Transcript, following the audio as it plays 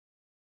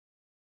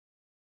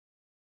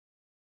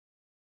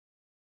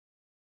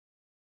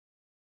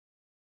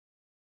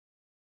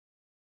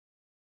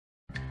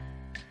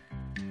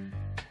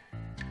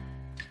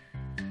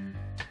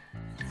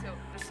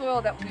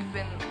soil that we've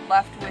been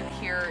left with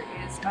here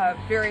is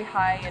very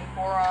high in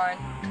boron,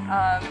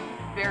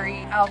 very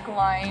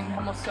alkaline,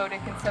 almost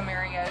sodic in some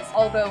areas.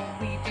 Although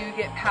we do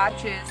get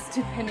patches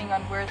depending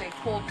on where they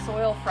pulled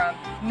soil from,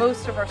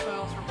 most of our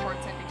soils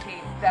reports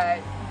indicate that,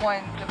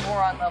 one, the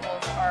boron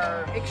levels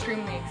are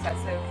extremely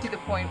excessive to the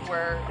point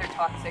where they're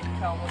toxic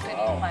to almost any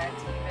plant,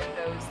 even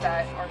those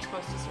that are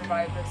supposed to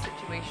survive those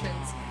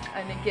situations.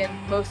 And again,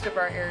 most of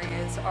our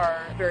areas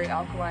are very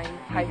alkaline,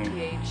 high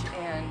pH,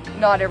 and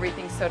not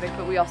everything's sodic,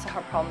 but we also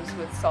have problems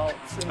with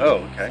salts.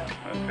 Okay.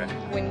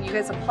 When you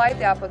guys applied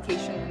the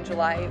application in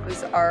July, it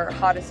was our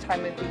hottest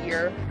time of the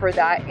year for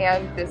that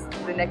and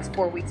the next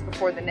 4 weeks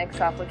before the next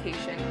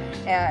application.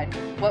 And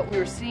what we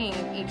were seeing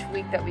each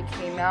week that we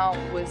came out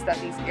was that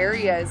these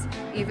areas,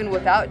 even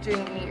without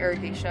doing any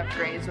irrigation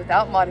upgrades,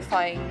 without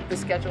modifying the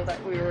schedule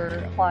that we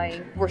were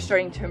applying, were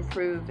starting to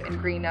improve and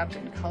green up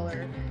in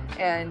color.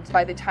 And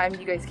by the time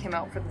you guys came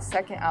out for the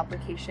second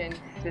application,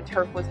 the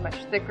turf was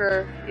much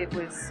thicker, it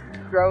was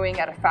growing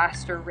at a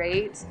faster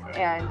rate,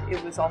 and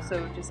it was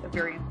also just a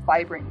very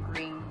vibrant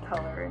green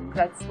color, and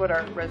that's what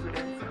our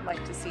residents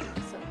like to see.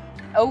 So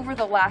over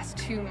the last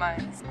 2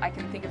 months, I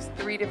can think of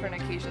 3 different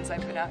occasions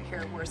I've been out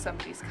here where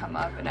somebody's come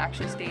up and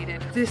actually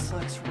stated, "This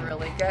looks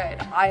really good.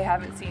 I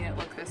haven't seen it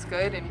look this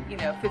good in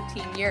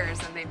 15 years,"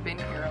 and they've been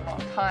here a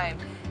long time.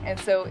 And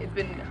so it's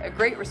been a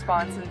great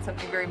response and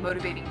something very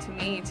motivating to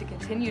me to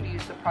continue to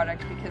use the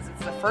product, because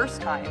it's the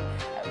first time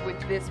with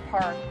this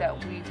park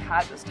that we've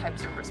had those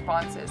types of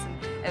responses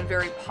and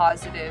very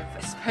positive,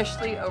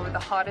 especially over the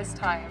hottest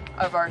time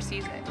of our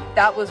season.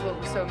 That was what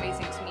was so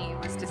amazing to me,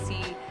 was to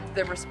see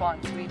the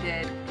response we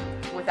did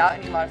without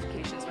any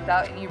modifications,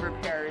 without any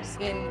repairs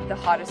in the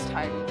hottest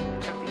time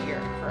of the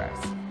year for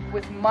us.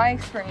 With my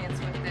experience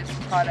with this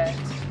product,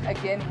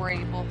 again, we're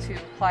able to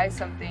apply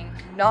something,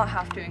 not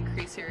have to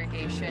increase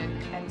irrigation,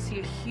 and see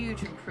a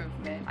huge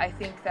improvement. I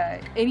think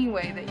that any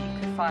way that you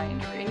could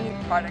find, or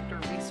any product or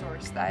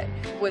resource that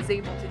was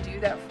able to do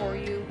that for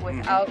you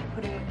without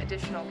putting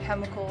additional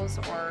chemicals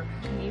or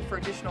need for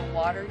additional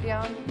water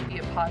down, would be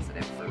a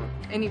positive for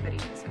anybody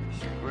in this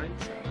industry.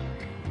 Great. So.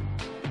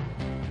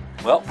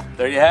 Well,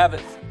 there you have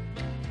it.